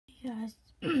Hey guys,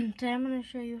 today I'm going to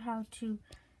show you how to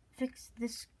fix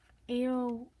this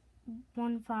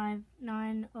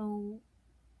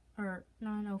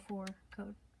 8015904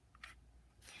 code.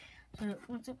 So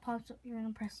once it pops up, you're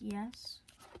going to press yes.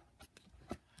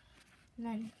 And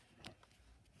then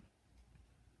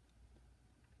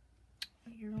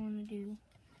what you're going to do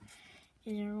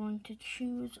is you're going to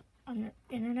choose on your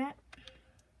internet.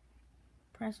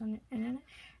 Press on the internet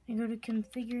and go to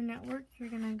configure network. You're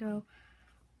going to go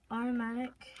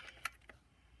automatic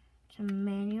to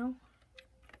manual.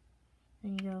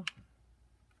 Then you go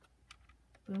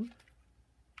boom.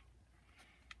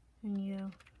 Then you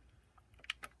go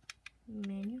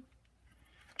manual.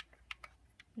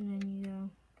 And then you go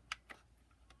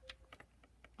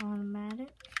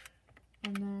automatic.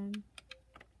 And then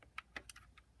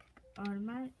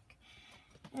automatic.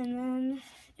 And then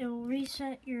it will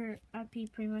reset your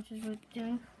IP, pretty much is what it's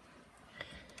doing.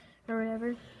 Or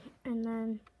whatever. And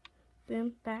then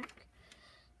boom, back.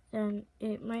 Then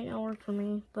it might not work for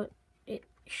me, but it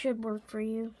should work for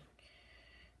you.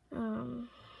 I'm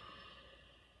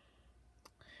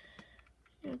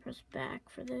gonna press back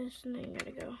for this, and then you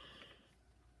gotta go.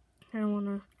 I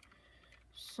wanna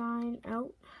sign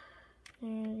out,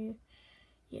 and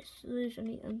yes, lose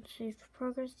any unsaved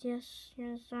progress. Yes, you're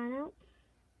gonna sign out,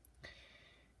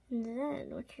 and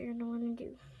then what you're gonna wanna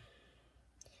do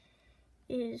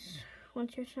is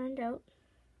once you're signed out,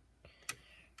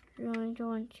 you're going to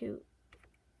want to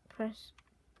press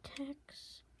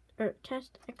test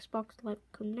Xbox Live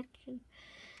connection,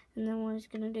 and then what it's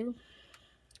gonna do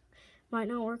might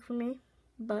not work for me,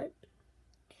 but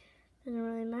doesn't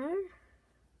really matter.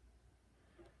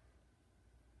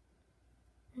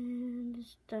 And I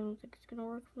don't think it's gonna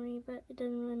work for me, but it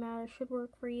doesn't really matter. It should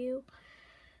work for you.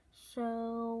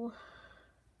 So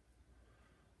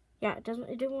yeah, it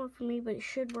didn't work for me, but it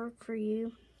should work for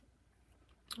you.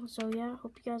 So yeah,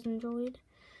 hope you guys enjoyed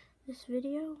this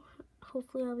video.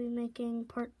 Hopefully I'll be making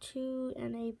part 2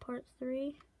 and a part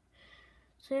 3.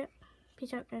 So yeah,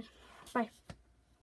 peace out guys. Bye.